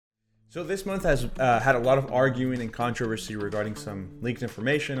So this month has had a lot of arguing and controversy regarding some leaked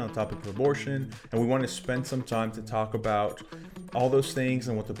information on the topic of abortion, and we want to spend some time to talk about all those things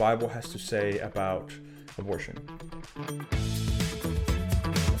and what the Bible has to say about abortion.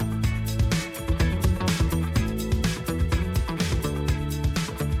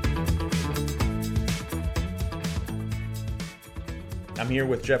 I'm here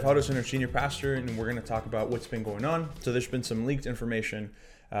with Jeff Huddleston, our senior pastor, and we're going to talk about what's been going on. So there's been some leaked information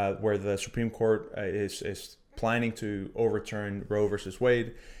where the Supreme Court is planning to overturn Roe versus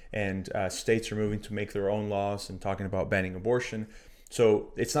Wade, and states are moving to make their own laws and talking about banning abortion.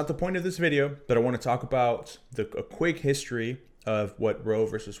 So it's not the point of this video, but I want to talk about a quick history of what Roe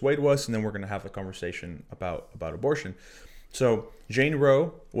versus Wade was, and then we're going to have a conversation about abortion. So Jane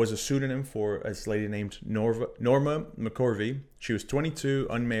Roe was a pseudonym for a lady named Norma McCorvey. She was 22,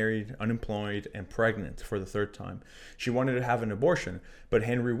 unmarried, unemployed, and pregnant for the third time. She wanted to have an abortion, but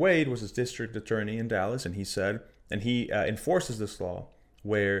Henry Wade was his district attorney in Dallas, and he enforces this law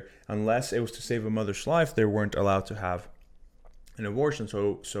where unless it was to save a mother's life, they weren't allowed to have an abortion.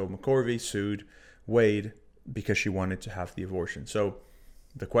 So McCorvey sued Wade because she wanted to have the abortion. So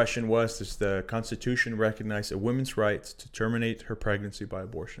the question was, does the Constitution recognize a woman's right to terminate her pregnancy by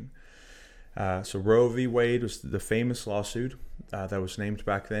abortion? So Roe v. Wade was the famous lawsuit that was named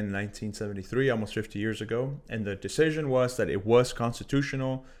back then in 1973, almost 50 years ago. And the decision was that it was a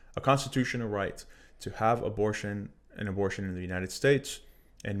constitutional right to have an abortion in the United States.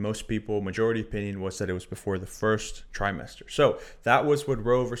 And most people, majority opinion was that it was before the first trimester. So that was what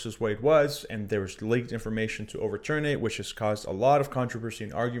Roe versus Wade was, and there was leaked information to overturn it, which has caused a lot of controversy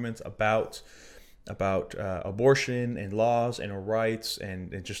and arguments about abortion and laws and our rights,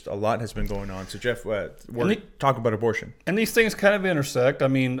 and just a lot has been going on. So Jeff, we're talking about abortion. And these things kind of intersect. I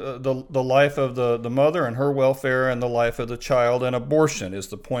mean, the life of the mother and her welfare and the life of the child, and abortion is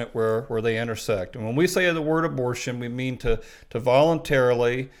the point where they intersect. And when we say the word abortion, we mean to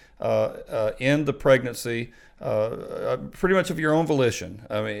voluntarily end the pregnancy, pretty much of your own volition.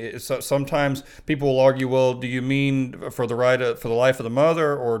 I mean, sometimes people will argue, well, do you mean for the life of the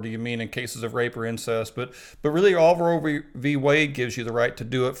mother, or do you mean in cases of rape or incest? But really, all Roe v. Wade gives you the right to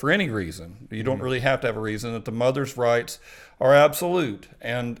do it for any reason. You don't really have to have a reason. That the mother's rights are absolute.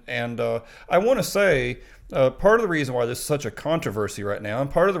 And I want to say, part of the reason why this is such a controversy right now, and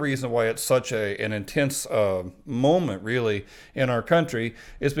part of the reason why it's such an intense moment, really, in our country,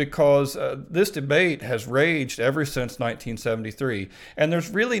 is because this debate has raged ever since 1973. And there's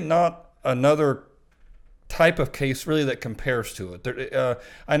really not another type of case really that compares to it.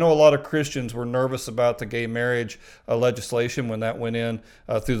 I know a lot of Christians were nervous about the gay marriage legislation when that went in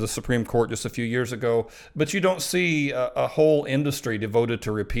through the Supreme Court just a few years ago, but you don't see a whole industry devoted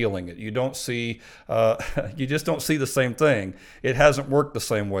to repealing it. You don't see, you just don't see the same thing. It hasn't worked the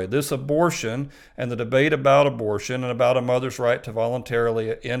same way. This abortion and the debate about abortion and about a mother's right to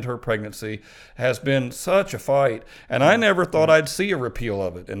voluntarily end her pregnancy has been such a fight, and I never thought I'd see a repeal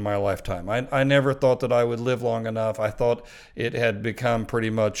of it in my lifetime. I never thought that I would live long enough. I thought it had become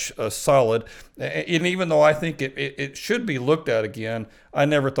pretty much solid. And even though I think it should be looked at again, I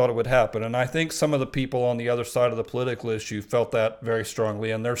never thought it would happen. And I think some of the people on the other side of the political issue felt that very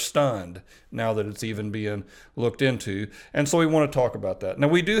strongly, and they're stunned now that it's even being looked into. And so we want to talk about that. Now,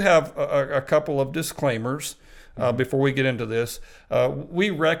 we do have a couple of disclaimers before we get into this.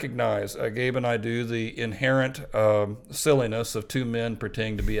 We recognize, Gabe and I do, the inherent silliness of two men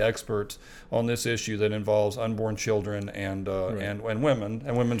pretending to be experts on this issue that involves unborn children and women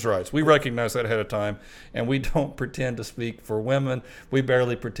and women's rights. We recognize that ahead of time, and we don't pretend to speak for women. We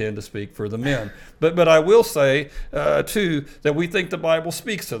barely pretend to speak for the men. But I will say, too, that we think the Bible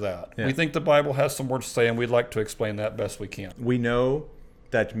speaks to that. Yeah. We think the Bible has some words to say, and we'd like to explain that best we can. We know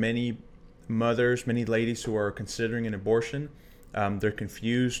that many mothers, many ladies who are considering an abortion, they're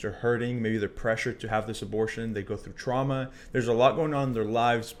confused or hurting. Maybe they're pressured to have this abortion. They go through trauma. There's a lot going on in their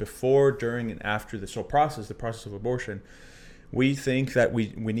lives before, during, and after this whole process, the process of abortion. We think that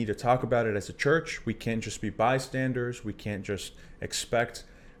we need to talk about it as a church. We can't just be bystanders. We can't just expect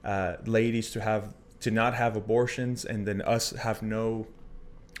ladies to not have abortions and then us have no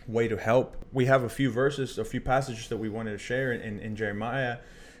way to help. We have a few passages that we wanted to share in Jeremiah.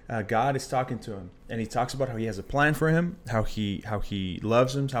 God is talking to him, and he talks about how he has a plan for him, how he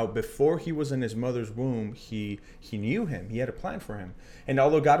loves him, how before he was in his mother's womb, he knew him. He had a plan for him. And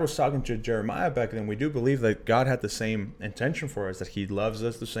although God was talking to Jeremiah back then, we do believe that God had the same intention for us, that he loves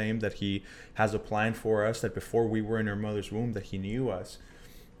us the same, that he has a plan for us, that before we were in our mother's womb, that he knew us,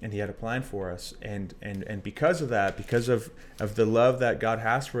 and he had a plan for us. And because of that, because of the love that God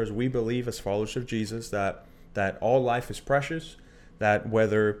has for us, we believe as followers of Jesus that all life is precious, that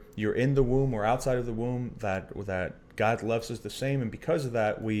whether you're in the womb or outside of the womb, that God loves us the same. And because of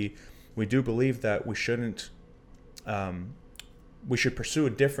that, we do believe that we should pursue a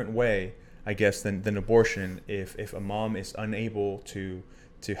different way, I guess, than abortion if a mom is unable to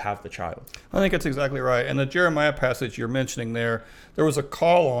have the child. I think that's exactly right. And the Jeremiah passage you're mentioning there was a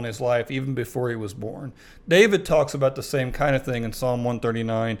call on his life even before he was born. David talks about the same kind of thing in Psalm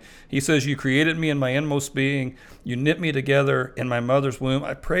 139. He says, "You created me in my inmost being. You knit me together in my mother's womb.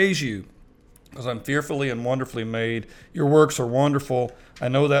 I praise you because I'm fearfully and wonderfully made. Your works are wonderful. I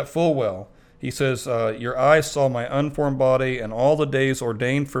know that full well." He says, "Your eyes saw my unformed body, and all the days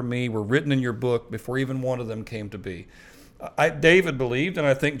ordained for me were written in your book before even one of them came to be." David believed, and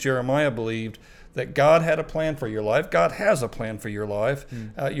I think Jeremiah believed, that God had a plan for your life. God has a plan for your life.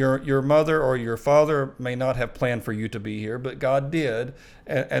 Your mother or your father may not have planned for you to be here, but God did,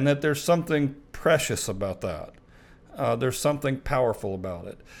 and that there's something precious about that. There's something powerful about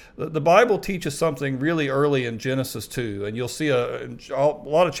it. The Bible teaches something really early in Genesis 2, and you'll see a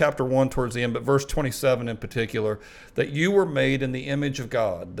lot of chapter 1 towards the end, but verse 27 in particular, that you were made in the image of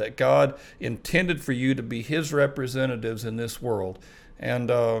God, that God intended for you to be his representatives in this world. And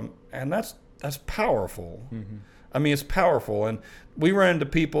that's powerful. Mm-hmm. I mean, it's powerful. And we run into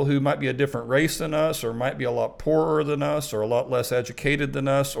people who might be a different race than us, or might be a lot poorer than us, or a lot less educated than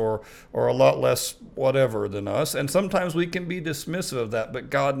us, or a lot less whatever than us. And sometimes we can be dismissive of that, but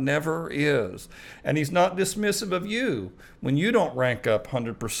God never is. And he's not dismissive of you when you don't rank up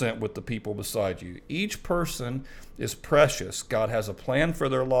 100% with the people beside you. Each person is precious. God has a plan for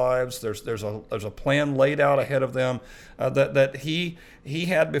their lives. There's a plan laid out ahead of them that he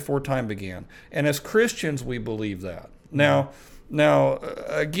had before time began. And as Christians, we believe that. Now,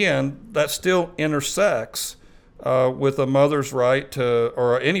 again, that still intersects with a mother's right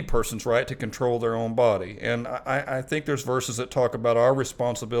or any person's right to control their own body. And I think there's verses that talk about our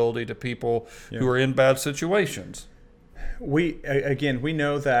responsibility to people who are in bad situations. We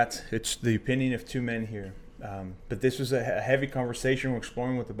know that it's the opinion of two men here. But this is a heavy conversation. We're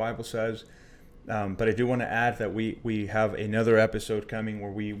exploring what the Bible says. But I do want to add that we have another episode coming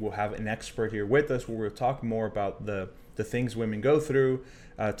where we will have an expert here with us, where we'll talk more about the things women go through,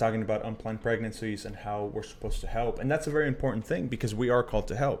 talking about unplanned pregnancies and how we're supposed to help. And that's a very important thing because we are called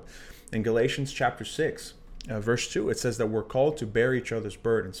to help. In Galatians chapter 6, verse 2, it says that we're called to bear each other's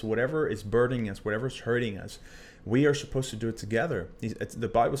burdens. So whatever is burdening us, whatever is hurting us, we are supposed to do it together. The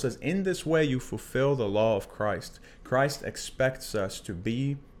Bible says, in this way you fulfill the law of Christ. Christ expects us to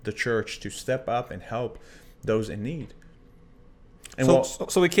be the church, to step up and help those in need. And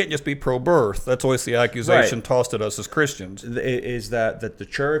so we can't just be pro-birth. That's always the accusation tossed at us as Christians. Is that the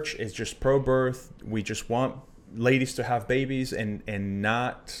church is just pro-birth. We just want ladies to have babies and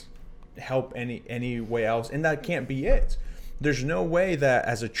not help any way else. And that can't be it. There's no way that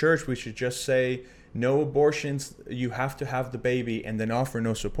as a church we should just say, no abortions, you have to have the baby, and then offer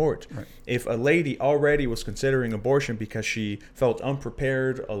no support. Right. If a lady already was considering abortion because she felt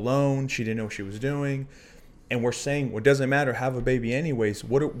unprepared, alone, she didn't know what she was doing, and we're saying, well, it doesn't matter, have a baby anyways,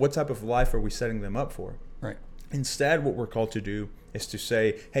 what type of life are we setting them up for? Right. Instead, what we're called to do is to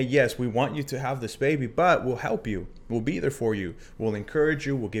say, hey, yes, we want you to have this baby, but we'll help you. We'll be there for you. We'll encourage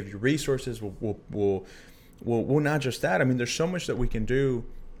you. We'll give you resources. We'll not just that. I mean, there's so much that we can do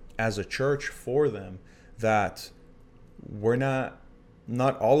as a church for them that we're not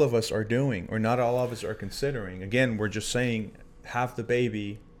all of us are doing, or not all of us are considering. Again, we're just saying, have the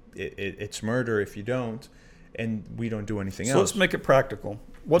baby. It's murder if you don't, and we don't do anything else. So let's make it practical.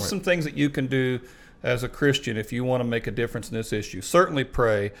 What's some things that you can do as a Christian if you want to make a difference in this issue? Certainly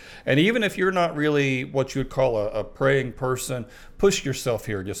pray. And even if you're not really what you would call a praying person, push yourself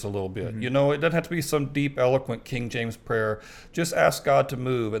here just a little bit. Mm-hmm. You know, it doesn't have to be some deep, eloquent King James prayer. Just ask God to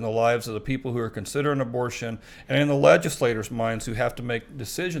move in the lives of the people who are considering abortion, and in the legislators' minds who have to make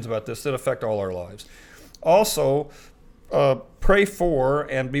decisions about this that affect all our lives. Also, pray for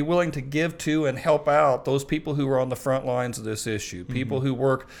and be willing to give to and help out those people who are on the front lines of this issue. Mm-hmm. People who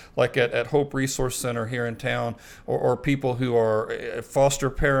work like at Hope Resource Center here in town, or people who are foster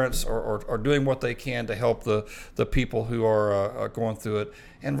parents, or doing what they can to help the people who are going through it,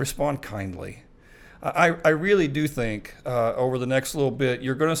 and respond kindly. I really do think over the next little bit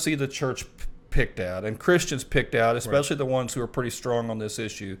you're going to see the church picked at, and Christians picked out, especially the ones who are pretty strong on this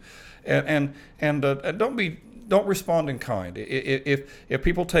issue, and don't respond in kind. If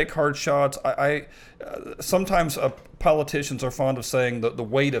people take hard shots, sometimes politicians are fond of saying that the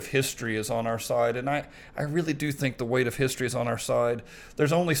weight of history is on our side, and I really do think the weight of history is on our side.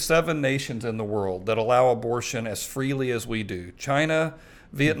 There's only 7 nations in the world that allow abortion as freely as we do: China,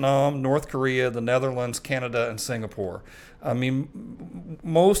 Vietnam, North Korea, the Netherlands, Canada, and Singapore. I mean,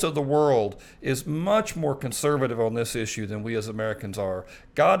 most of the world is much more conservative on this issue than we as Americans are.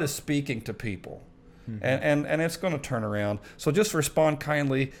 God is speaking to people, and it's going to turn around. So just respond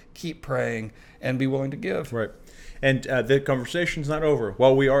kindly, keep praying, and be willing to give. Right. And the conversation's not over.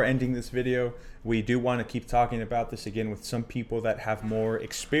 While we are ending this video, we do want to keep talking about this again with some people that have more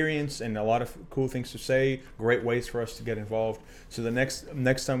experience and a lot of cool things to say, great ways for us to get involved. So the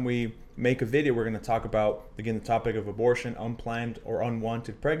next time we make a video, we're going to talk about, again, the topic of abortion, unplanned or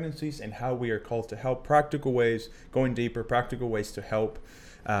unwanted pregnancies, and how we are called to help, practical ways, going deeper, practical ways to help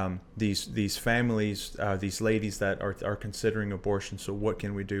these families, these ladies that are considering abortion. So what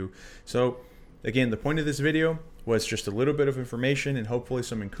can we do? So again, the point of this video was just a little bit of information and hopefully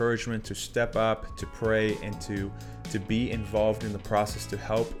some encouragement to step up, to pray, and to be involved in the process to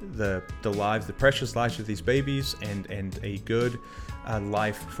help the lives, the precious lives of these babies, and a good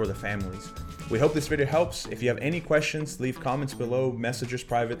life for the families. We hope this video helps. If you have any questions, leave comments below, message us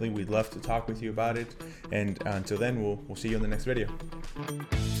privately. We'd love to talk with you about it. And until then, we'll see you in the next video.